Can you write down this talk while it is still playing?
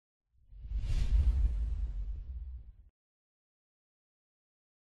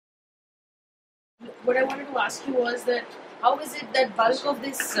What I wanted to ask you was that how is it that bulk of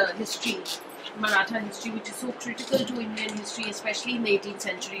this history, Maratha history, which is so critical to Indian history, especially in the 18th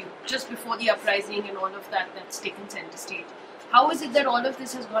century, just before the uprising and all of that that's taken center stage, how is it that all of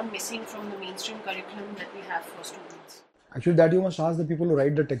this has gone missing from the mainstream curriculum that we have for students? Actually, that you must ask the people who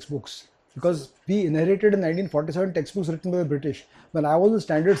write the textbooks. Because we inherited in 1947 textbooks written by the British. When I was in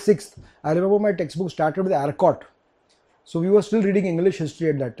standard 6th, I remember my textbook started with Arcot. So we were still reading English history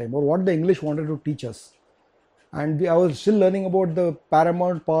at that time, or what the English wanted to teach us. And I was still learning about the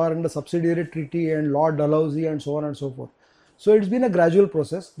paramount power and the subsidiary treaty and Lord Dalhousie and so on and so forth. So it's been a gradual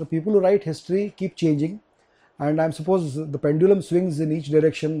process. The people who write history keep changing, and I suppose the pendulum swings in each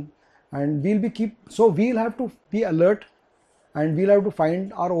direction, and we'll have to be alert, and we'll have to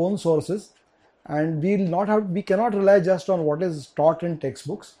find our own sources, and we cannot rely just on what is taught in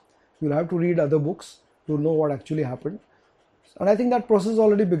textbooks. We'll have to read other books to know what actually happened, and I think that process has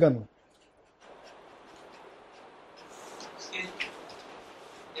already begun. If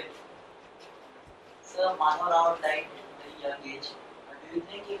Sir Madhav Rao died at a very young age, do you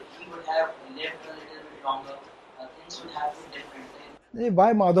think if he would have lived a little bit longer, things would have been different?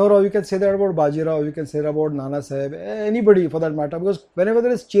 Why Madhav Rao? You can say that about Baji Rao, you can say that about Nana Sahib, anybody for that matter, because whenever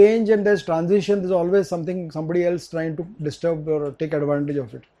there is change and there's transition, there's always somebody else trying to disturb or take advantage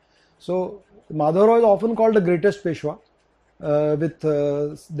of it. So Madhav Rao is often called the greatest Peshwa, with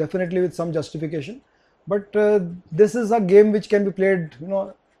definitely with some justification. But this is a game which can be played,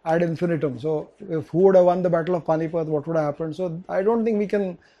 ad infinitum. So if who would have won the Battle of Panipat, what would have happened? So I don't think we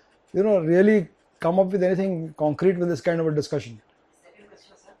can, really come up with anything concrete with this kind of a discussion. Second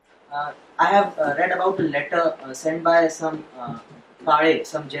question, sir. I have read about a letter sent by some Pare,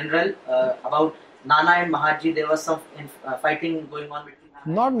 some general, about Nana and Mahatji. There was some fighting going on between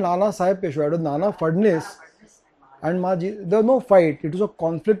Nana Not Nana Sahib Peshwa, it was Nana Fadnis and Mahatji. There was no fight, it was a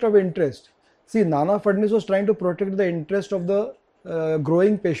conflict of interest. See, Nana Fadnis was trying to protect the interest of the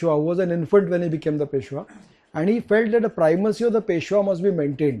growing Peshwa, who was an infant when he became the Peshwa, and he felt that the primacy of the Peshwa must be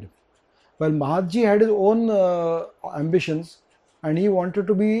maintained. Well, Mahatji had his own ambitions, and he wanted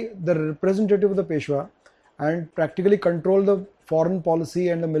to be the representative of the Peshwa and practically control the foreign policy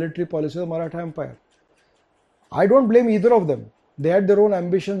and the military policy of the Maratha Empire. I don't blame either of them. They had their own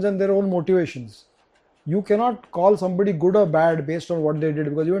ambitions and their own motivations. You cannot call somebody good or bad based on what they did,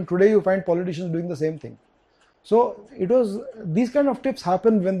 because even today you find politicians doing the same thing. So these kind of tips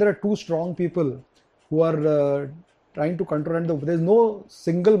happen when there are two strong people who are trying to control, and there's no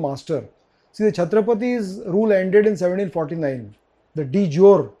single master. See, the Chhatrapati's rule ended in 1749, the de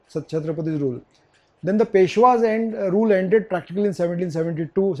jure Chhatrapati's rule. Then the Peshwa's rule ended practically in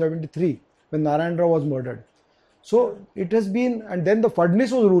 1772-73 when Narayan Rao was murdered. So it has been, and then the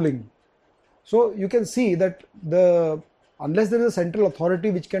Fadnis was ruling. So you can see that unless there is a central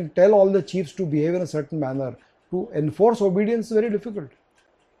authority which can tell all the chiefs to behave in a certain manner, to enforce obedience is very difficult.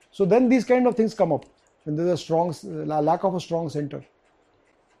 So then these kind of things come up when there is a lack of a strong center.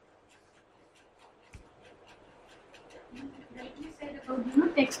 Like you said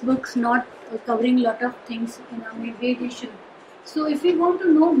about textbooks not covering a lot of things in a way they should. So if we want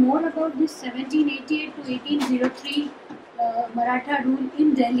to know more about this 1788 to 1803 Maratha rule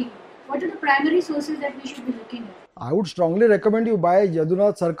in Delhi, what are the primary sources that we should be looking at? I would strongly recommend you buy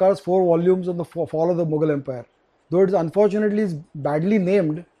Yadunath Sarkar's 4 volumes on the fall of the Mughal Empire. Though it is unfortunately badly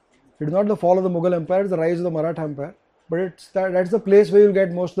named, it is not the fall of the Mughal Empire, it is the rise of the Maratha Empire. But that's the place where you'll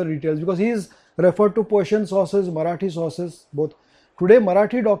get most of the details, because he is referred to Persian sources, Marathi sources, both. Today,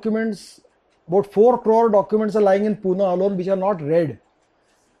 Marathi documents, about 4 crore documents are lying in Pune alone which are not read.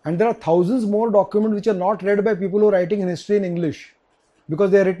 And there are thousands more documents which are not read by people who are writing history in English,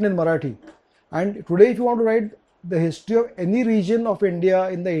 because they are written in Marathi. And today, if you want to write the history of any region of India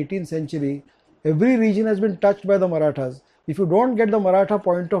in the 18th century, every region has been touched by the Marathas. If you don't get the Maratha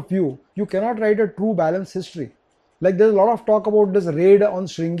point of view, you cannot write a true balanced history. Like there's a lot of talk about this raid on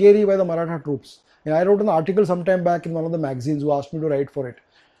Sringeri by the Maratha troops. And I wrote an article sometime back in one of the magazines who asked me to write for it.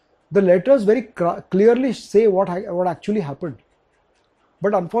 The letters very clearly say what actually happened.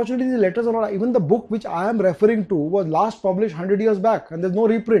 But unfortunately, the letters are not, even the book which I am referring to was last published 100 years back, and there's no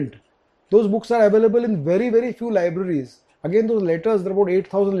reprint. Those books are available in very, very few libraries. Again, those letters, there are about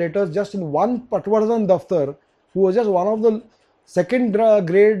 8,000 letters just in one Patwardhan Daftar, who was just one of the second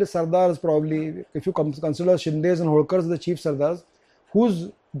grade Sardars, probably, if you consider Shindes and Holkars the chief Sardars, whose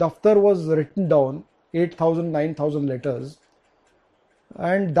Daftar was written down, 8,000, 9,000 letters.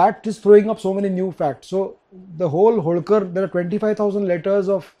 And that is throwing up so many new facts. So the whole Holkar, there are 25,000 letters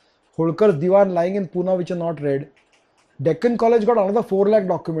of Holkar's Diwan lying in Pune which are not read. Deccan College got another 4 lakh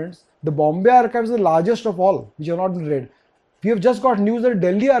documents. The Bombay Archives is the largest of all, which are not been read. We have just got news that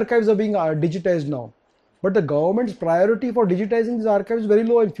Delhi archives are being digitized now. But the government's priority for digitizing these archives is very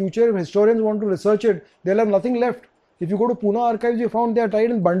low. In future, if historians want to research it, they'll have nothing left. If you go to Pune archives, you found they are tied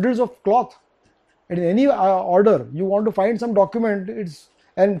in bundles of cloth. And in any order, you want to find some document,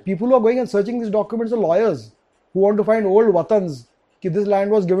 and people who are going and searching these documents are lawyers who want to find old watans. This land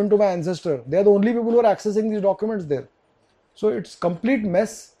was given to my ancestor. They are the only people who are accessing these documents there. So it's complete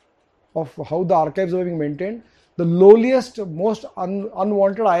mess of how the archives are being maintained. The lowliest, most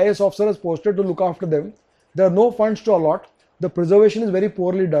unwanted IAS officer is posted to look after them. There are no funds to allot. The preservation is very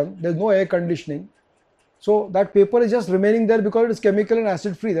poorly done. There is no air conditioning. So that paper is just remaining there because it is chemical and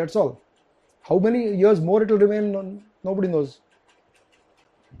acid free. That's all. How many years more it will remain, nobody knows.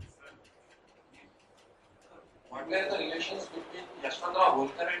 What were the relations between Yashwantrao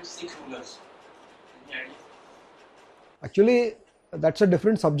Holkar and Sikh rulers? Actually, that's a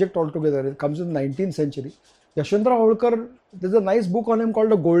different subject altogether. It comes in the 19th century. Yashwantrao Holkar, there's a nice book on him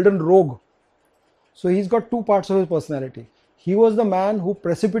called The Golden Rogue. So he's got two parts of his personality. He was the man who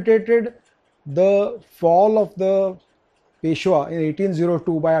precipitated the fall of the Peshwa in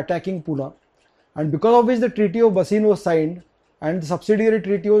 1802 by attacking Pune, and because of which the Treaty of Bassein was signed and the subsidiary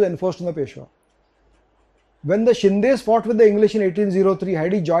treaty was enforced on the Peshwa. When the Shindes fought with the English in 1803,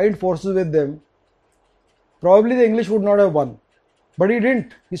 had he joined forces with them, probably the English would not have won. But he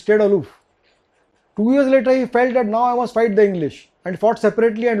didn't. He stayed aloof. 2 years later, he felt that now I must fight the English, and fought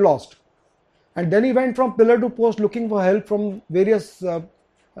separately and lost. And then he went from pillar to post looking for help from various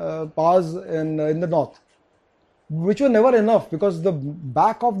Pas in the north, which were never enough because the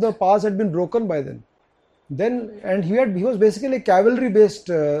back of the Pas had been broken by then. And he was basically a cavalry-based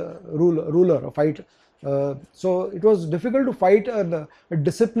ruler, a fighter. So it was difficult to fight a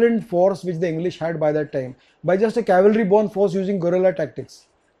disciplined force which the English had by that time by just a cavalry-born force using guerrilla tactics.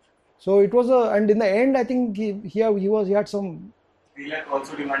 So it was and in the end, I think he had some. Tilak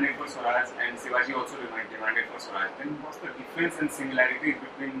also demanded for Swaraj and Shivaji also demanded for Swaraj. Then what's the difference and similarities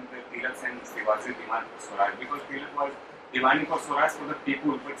between the Tilak's and Shivaji's demand for Swaraj? Because Tilak was demanding for Swaraj for the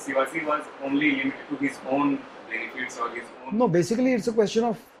people, but Shivaji was only limited to his own benefits or his own. No, basically it's a question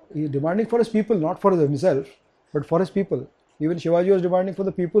of demanding for his people, not for himself, but for his people. Even Shivaji was demanding for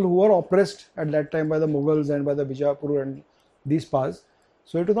the people who were oppressed at that time by the Mughals and by the Bijapur and these Pas.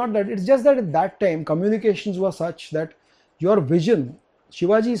 So it was not that, it's just that at that time communications were such that your vision,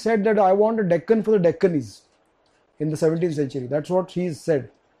 Shivaji said that I want a Deccan for the Deccanis in the 17th century. That's what he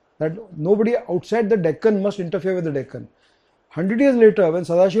said, that nobody outside the Deccan must interfere with the Deccan. 100 years later, when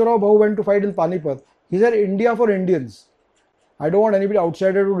Sadashivrao Bhau went to fight in Panipat, he said India for Indians. I don't want anybody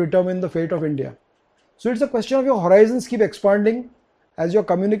outsider to determine the fate of India. So it's a question of your horizons keep expanding as your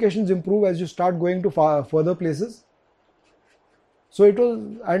communications improve, as you start going to further places. So it was,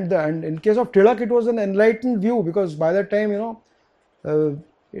 and in case of Tilak, it was an enlightened view because by that time, he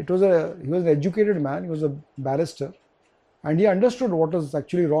was an educated man, he was a barrister, and he understood what was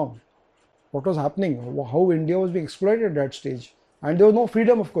actually wrong, what was happening, how India was being exploited at that stage, and there was no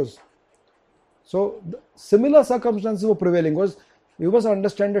freedom, of course. So similar circumstances were prevailing. You must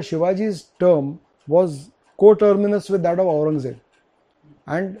understand that Shivaji's term was coterminous with that of Aurangzeb,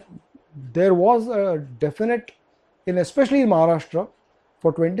 and there was a definite, especially in Maharashtra,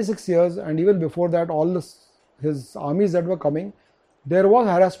 for 26 years and even before that, all his armies that were coming, there was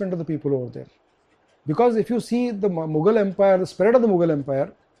harassment of the people over there. Because if you see the Mughal Empire, the spread of the Mughal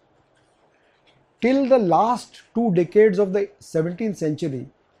Empire, till the last 2 decades of the 17th century,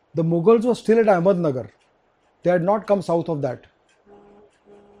 the Mughals were still at Ahmednagar. They had not come south of that.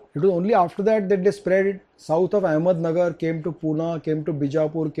 It was only after that they spread it south of Ahmednagar, came to Pune, came to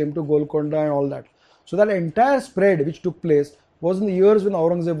Bijapur, came to Golconda and all that. So that entire spread which took place was in the years when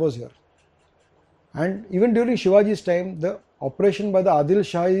Aurangzeb was here. And even during Shivaji's time, the operation by the Adil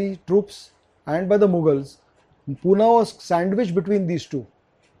Shahi troops and by the Mughals, Pune was sandwiched between these two.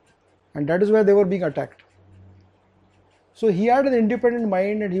 And that is where they were being attacked. So he had an independent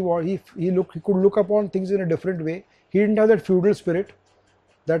mind and he could look upon things in a different way. He didn't have that feudal spirit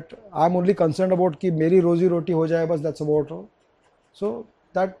that I'm only concerned about ki meri rozi roti ho jaye, bas that's about all. So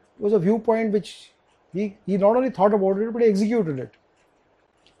that was a viewpoint which he not only thought about it, but he executed it.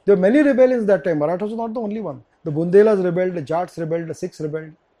 There were many rebellions that time. Marathas was not the only one. The Bundelas rebelled, the Jats rebelled, the Sikhs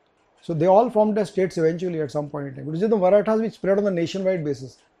rebelled. So they all formed as states eventually at some point in time. It was just the Marathas which spread on a nationwide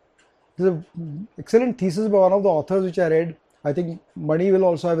basis. There's an excellent thesis by one of the authors which I read. I think Mani will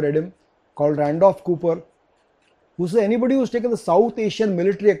also have read him, called Randolph Cooper, who says anybody who's taken the South Asian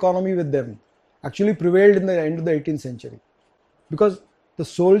military economy with them actually prevailed in the end of the 18th century. Because the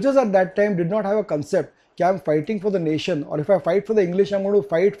soldiers at that time did not have a concept I'm fighting for the nation, or if I fight for the English, I'm going to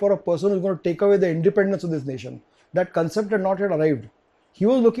fight for a person who's going to take away the independence of this nation. That concept had not yet arrived. He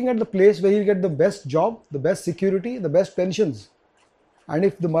was looking at the place where he'll get the best job, the best security, the best pensions. And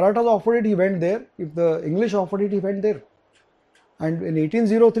if the Marathas offered it, he went there. If the English offered it, he went there. And in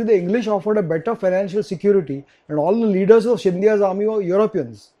 1803, the English offered a better financial security, and all the leaders of Scindia's army were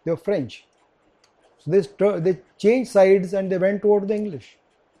Europeans. They were French. So they changed sides and they went toward the English.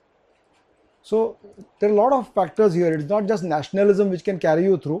 So there are a lot of factors here. It's not just nationalism which can carry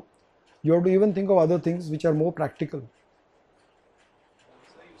you through. You have to even think of other things which are more practical.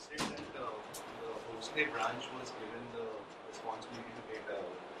 So you said that the Bhosle branch was given the responsibility to get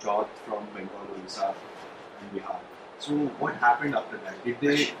a cloth from Bengal, Orissa and Bihar. So what happened after that? Did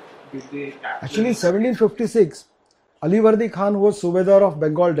they capture? Actually, in 1756, Alivardi Khan, who was Subedar of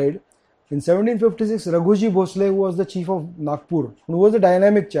Bengal, died. In 1756, Raghuji Bhosle, who was the chief of Nagpur, who was a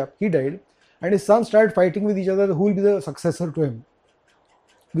dynamic chap, he died. And his sons started fighting with each other who will be the successor to him,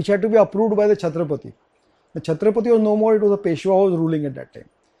 which had to be approved by the Chhatrapati. The Chhatrapati was no more, it was a Peshwa who was ruling at that time.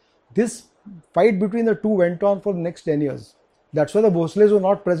 This fight between the two went on for the next 10 years. That's why the Bhosles were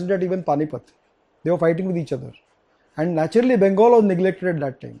not present at even Panipat. They were fighting with each other. And naturally, Bengal was neglected at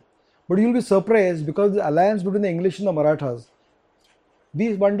that time. But you will be surprised because the alliance between the English and the Marathas,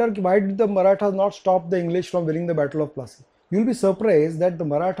 we wonder why did the Marathas not stop the English from winning the Battle of Plassey. You will be surprised that the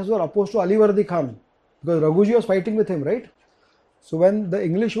Marathas were opposed to Alivardi Khan because Raghuji was fighting with him, right? So when the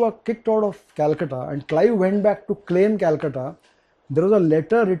English were kicked out of Calcutta and Clive went back to claim Calcutta, there was a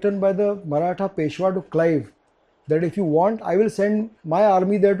letter written by the Maratha Peshwa to Clive that if you want, I will send my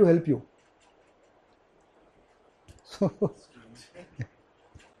army there to help you. So, I have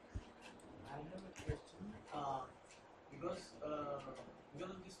a question because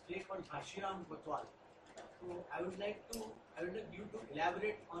of this play called Ghanshiram Kotwal. So I would like you to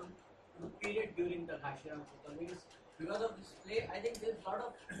elaborate on the period during the Ghanshiram Kotwal because of this play. I think there's a lot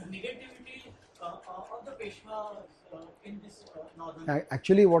of negativity of the Peshwa in this northern.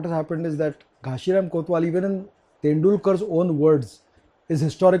 Actually, what has happened is that Ghanshiram Kotwal, even in Tendulkar's own words, is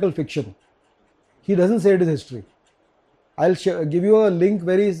historical fiction. He doesn't say it is history. I'll give you a link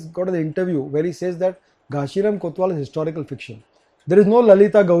where he's got an interview where he says that Ghanshiram Kotwal is historical fiction. There is no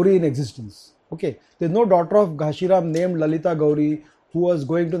Lalita Gauri in existence. Okay, there is no daughter of Ghanshiram named Lalita Gauri who was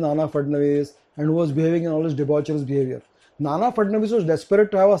going to Nana Fadnavis and who was behaving in all his debaucherous behavior. Nana Fadnavis was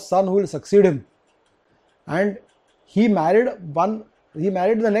desperate to have a son who will succeed him, and he married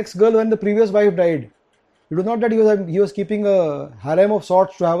the next girl when the previous wife died. It was not that he was keeping a harem of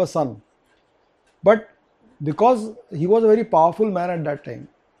sorts to have a son, but because he was a very powerful man at that time,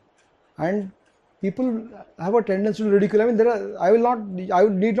 and people have a tendency to ridicule. I mean, I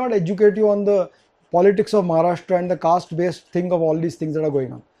need not educate you on the politics of Maharashtra and the caste-based thing of all these things that are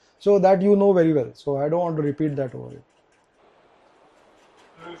going on. So that you know very well. So I don't want to repeat that over here.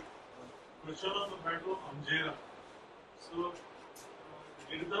 Question on the battle of Amjera. So,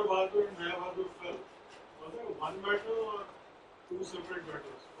 Girdhar Bahadur and Naya Bahadur fell. Was it one battle or two separate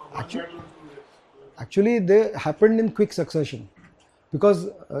battles? Or one battle in 2 days? Actually, they happened in quick succession because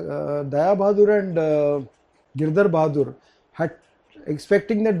Daya Bahadur and Girdhar Bahadur had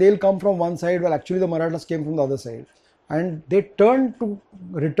expecting that they'll come from one side, while actually the Marathas came from the other side, and they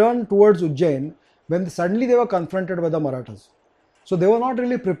returned towards Ujjain when suddenly they were confronted by the Marathas. So they were not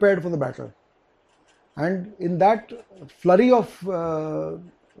really prepared for the battle, and in that flurry of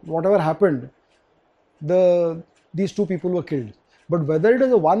whatever happened, these two people were killed. But whether it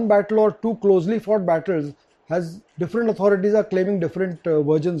is a one battle or two closely fought battles, has different authorities are claiming different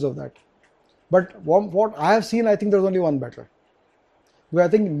versions of that. But what I have seen, I think there was only one battle. Where I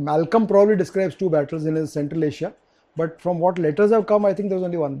think Malcolm probably describes two battles in Central Asia, but from what letters have come, I think there was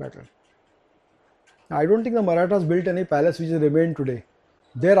only one battle. I don't think the Marathas built any palace which has remained today.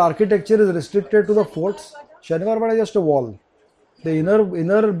 Their architecture is restricted to the forts. Shaniwarwada is just a wall. The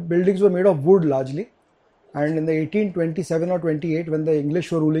inner buildings were made of wood largely. And in the 1827 or 28, when the English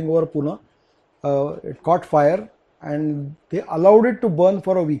were ruling over Pune, it caught fire and they allowed it to burn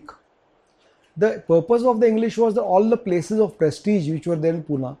for a week. The purpose of the English was that all the places of prestige which were there in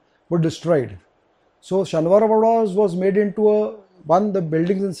Pune were destroyed. So Shaniwarwada was made into the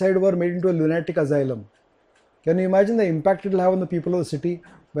buildings inside were made into a lunatic asylum. Can you imagine the impact it will have on the people of the city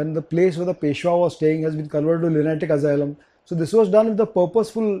when the place where the Peshwa was staying has been converted to a lunatic asylum? So this was done with the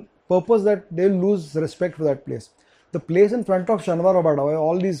purpose that they will lose respect for that place. The place in front of Shaniwarwada where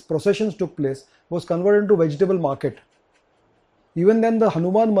all these processions took place was converted into vegetable market. Even then the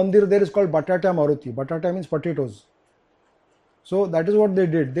Hanuman Mandir there is called Batata Maruti. Batata means potatoes. So that is what they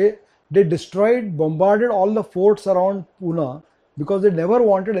did. They destroyed, bombarded all the forts around Pune because they never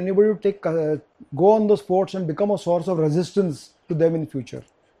wanted anybody to go on those forts and become a source of resistance to them in future.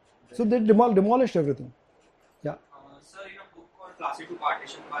 So they demolished everything. Yeah. Sir, in a book called Classical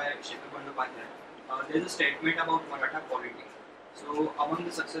Partition by Shekhar Bandyopadhyay, there is a statement about Maratha polity. So among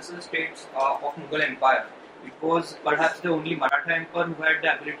the successor states of Mughal Empire, it was perhaps the only Maratha emperor who had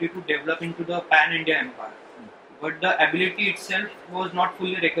the ability to develop into the pan-India empire. But the ability itself was not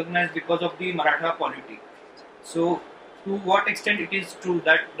fully recognized because of the Maratha polity. So to what extent it is true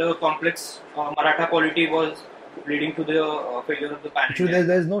that the complex Maratha polity was leading to the failure of the pan-India? Actually,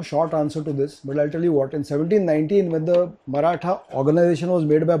 there is no short answer to this, but I'll tell you what. In 1719, when the Maratha organization was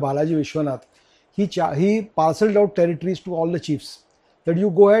made by Balaji Vishwanath, he parceled out territories to all the chiefs. That you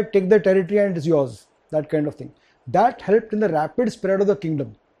go ahead, take the territory and it's yours. That kind of thing. That helped in the rapid spread of the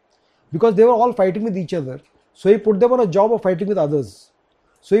kingdom. Because they were all fighting with each other. So he put them on a job of fighting with others.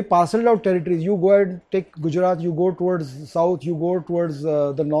 So he parceled out territories. You go ahead and take Gujarat, you go towards south, you go towards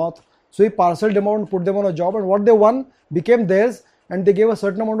the north. So he parceled them out and put them on a job, and what they won became theirs, and they gave a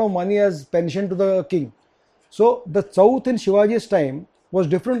certain amount of money as pension to the king. So the south in Shivaji's time was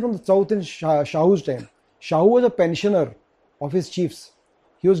different from the south in Shahu's time. Shahu was a pensioner of his chiefs.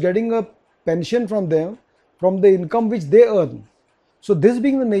 He was getting a pension from them from the income which they earn. So this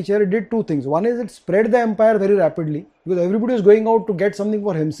being the nature, it did two things. One is it spread the empire very rapidly because everybody was going out to get something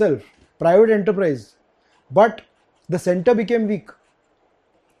for himself, private enterprise. But the center became weak.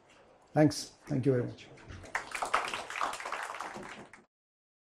 Thanks. Thank you very much.